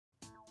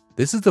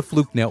This is the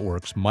Fluke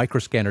Network's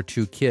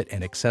MicroScanner2 kit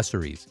and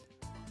accessories.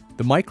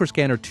 The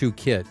MicroScanner2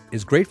 kit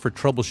is great for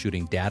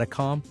troubleshooting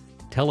datacom,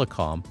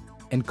 telecom,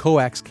 and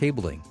coax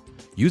cabling.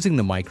 Using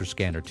the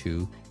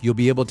MicroScanner2, you'll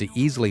be able to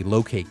easily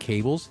locate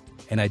cables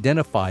and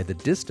identify the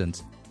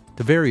distance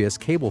to various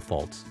cable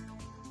faults.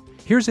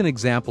 Here's an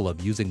example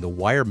of using the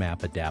wire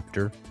map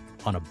adapter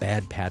on a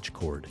bad patch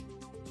cord.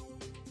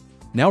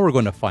 Now we're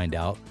going to find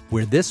out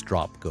where this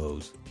drop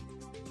goes.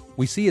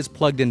 We see it's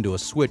plugged into a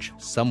switch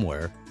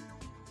somewhere.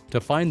 To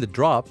find the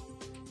drop,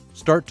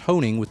 start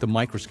toning with the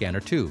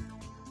MicroScanner2.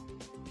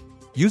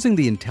 Using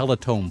the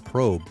IntelliTone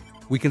probe,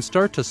 we can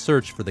start to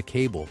search for the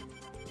cable.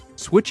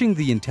 Switching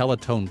the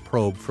IntelliTone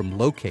probe from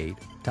locate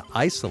to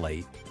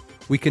isolate,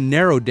 we can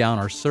narrow down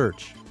our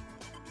search.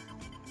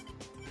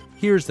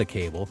 Here's the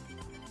cable.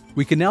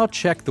 We can now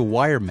check the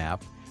wire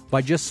map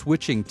by just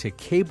switching to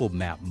cable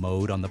map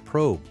mode on the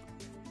probe.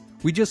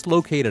 We just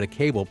located a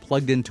cable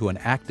plugged into an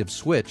active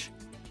switch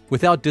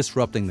without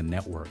disrupting the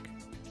network.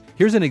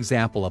 Here's an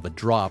example of a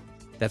drop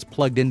that's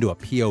plugged into a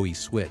PoE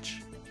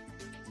switch.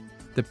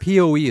 The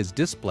PoE is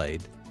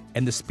displayed,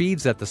 and the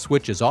speeds that the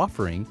switch is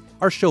offering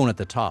are shown at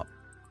the top.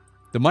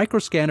 The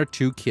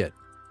MicroScanner2 kit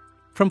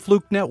from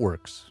Fluke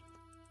Networks.